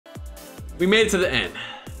We made it to the end.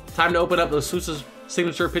 Time to open up the Sousa's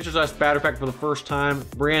signature pitcher slash batter pack for the first time.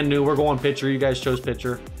 Brand new. We're going pitcher. You guys chose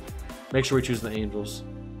pitcher. Make sure we choose the Angels.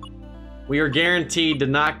 We are guaranteed to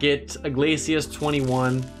not get Iglesias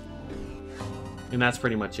 21. And that's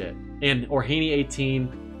pretty much it. And or Heaney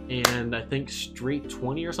 18. And I think straight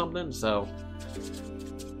 20 or something. So.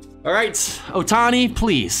 Alright. Ohtani,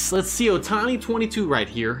 please. Let's see Ohtani 22 right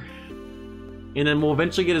here. And then we'll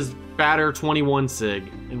eventually get his batter 21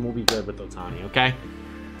 sig. And we'll be good with Ohtani, okay?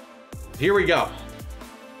 Here we go.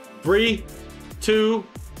 3, 2,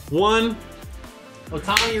 1.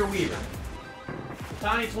 Ohtani or Weaver?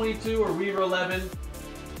 Ohtani 22 or Weaver 11?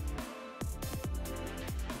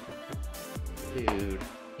 Dude,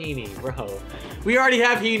 Heaney, bro. We already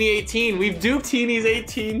have Heaney 18. We've duped Heaney's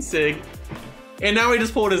 18 sig. And now we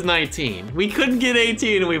just pulled his 19. We couldn't get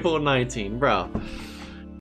 18 and we pulled 19, bro.